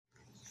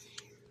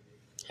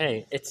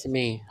Hey, it's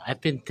me.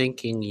 I've been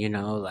thinking,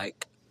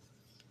 like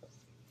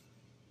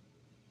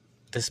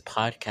this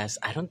podcast.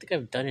 I don't think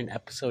I've done an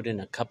episode in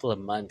a couple of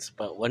months,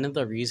 but one of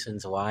the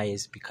reasons why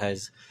is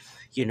because,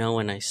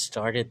 when I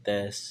started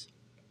this,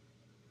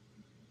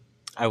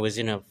 I was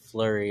in a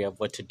flurry of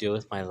what to do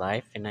with my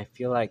life, and I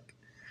feel like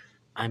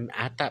I'm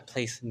at that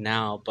place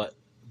now, but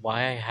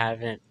why I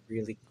haven't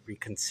really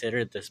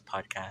reconsidered this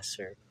podcast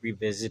or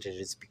revisited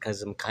is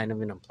because I'm kind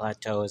of in a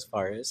plateau as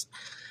far as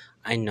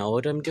I know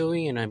what I'm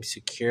doing and I'm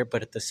secure,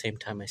 but at the same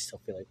time, I still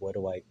feel like, what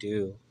do I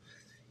do?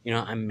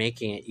 I'm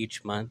making it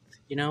each month,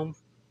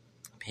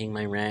 paying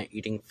my rent,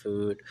 eating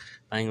food,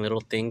 buying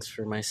little things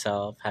for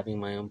myself,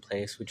 having my own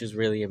place, which is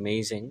really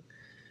amazing.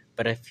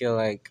 But I feel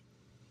like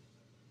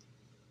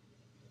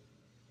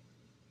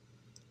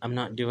I'm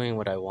not doing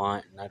what I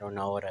want and I don't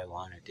know what I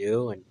want to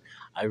do. And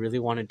I really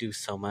want to do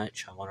so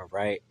much. I want to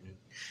write. And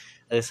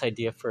this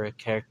idea for a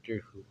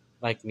character who,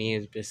 like me,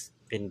 has just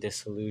been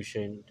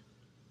disillusioned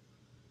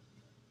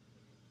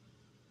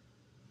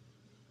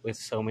with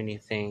so many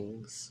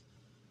things,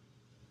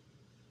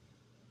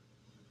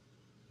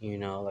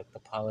 like the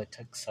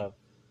politics of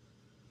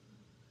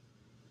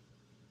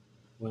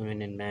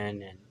women and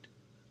men and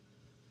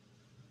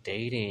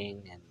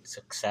dating and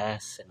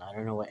success. And I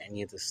don't know what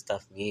any of this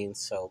stuff means.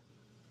 So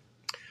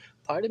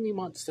part of me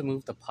wants to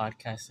move the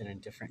podcast in a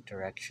different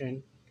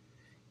direction,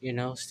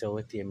 still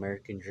with the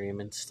American dream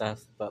and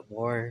stuff, but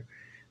more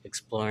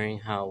exploring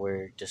how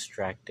we're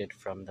distracted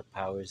from the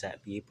powers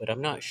that be. But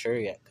I'm not sure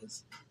yet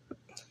because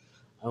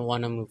I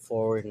want to move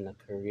forward in a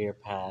career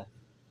path,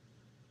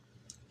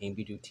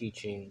 maybe do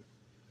teaching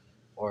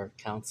or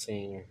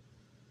counseling or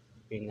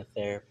being a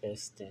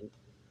therapist. And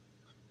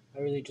I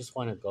really just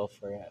want to go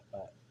for it,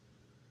 but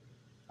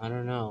I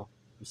don't know.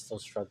 I'm still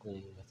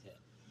struggling with it.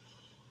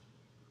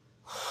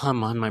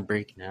 I'm on my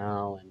break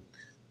now, and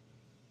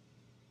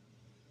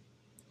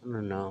I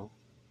don't know.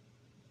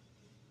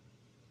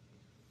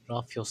 It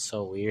all feels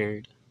so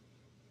weird.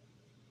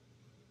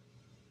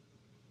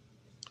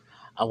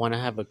 I want to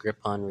have a grip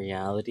on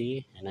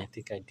reality, and I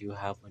think I do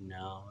have one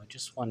now. I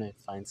just want to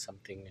find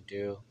something to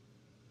do.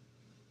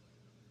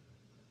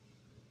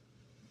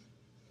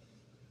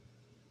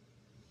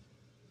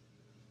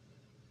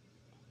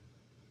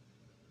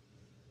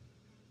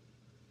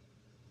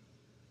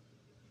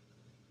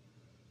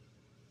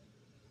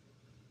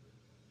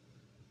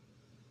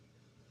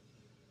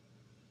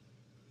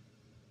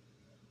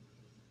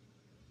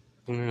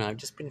 I don't know. I've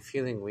just been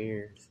feeling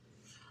weird.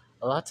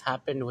 A lot's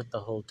happened with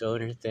the whole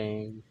donor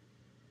thing.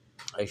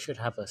 I should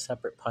have a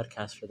separate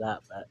podcast for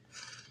that, but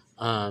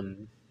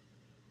um,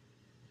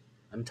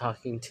 I'm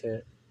talking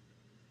to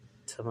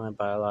my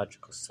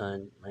biological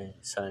son, my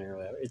son or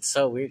whatever. It's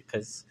so weird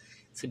because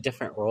it's a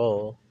different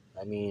role.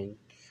 I mean,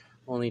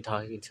 I'm only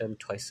talking to him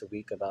twice a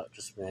week about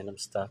just random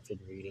stuff and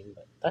reading,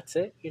 but that's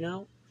it.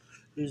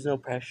 There's no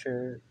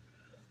pressure.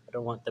 I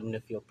don't want them to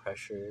feel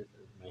pressured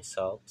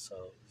myself,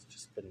 so it's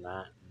just been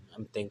that.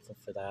 I'm thankful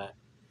for that.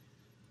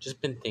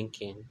 Just been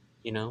thinking,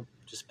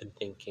 just been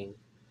thinking.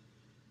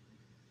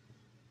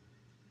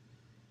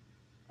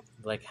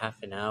 Like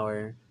half an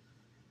hour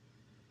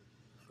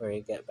before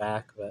I get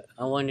back, but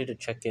I wanted to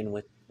check in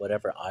with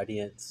whatever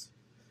audience,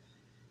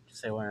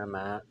 just say where I'm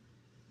at.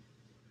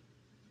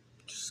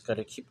 Just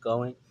gotta keep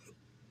going,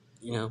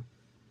 you know.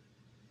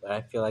 But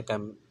I feel like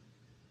I'm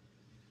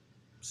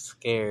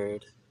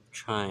scared of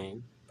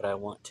trying, but I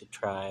want to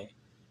try,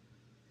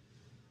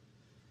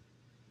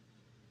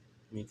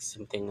 make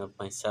something of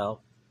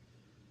myself,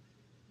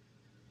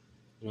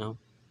 you know.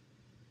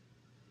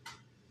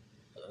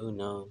 Who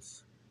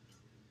knows?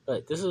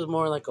 But this is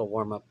more like a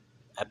warm up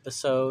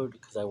episode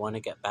because I want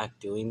to get back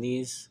doing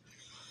these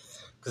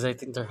because I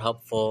think they're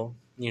helpful.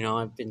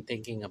 I've been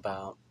thinking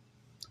about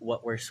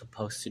what we're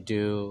supposed to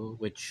do,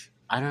 which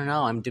I don't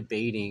know. I'm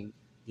debating.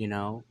 You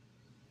know,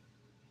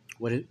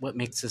 what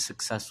makes a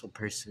successful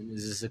person?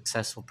 Is a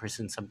successful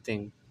person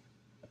something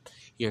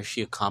he or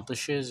she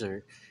accomplishes,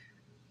 or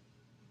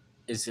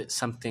is it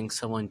something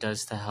someone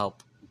does to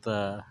help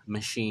the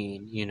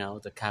machine?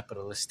 The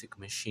capitalistic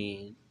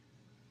machine.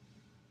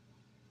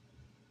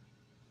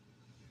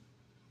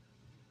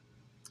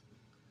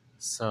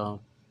 So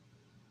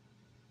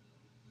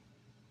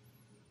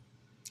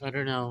I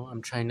don't know.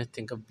 I'm trying to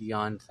think of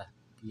beyond that,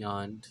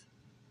 beyond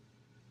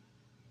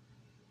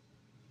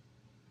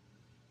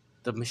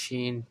the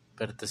machine,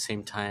 but at the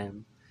same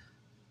time,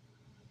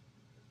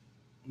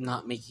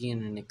 not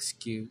making it an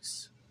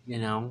excuse. You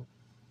know,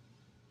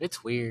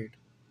 it's weird.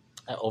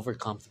 I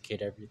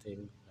overcomplicate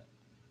everything.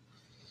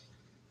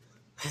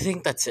 I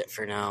think that's it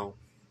for now.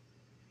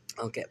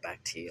 I'll get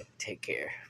back to you. Take care.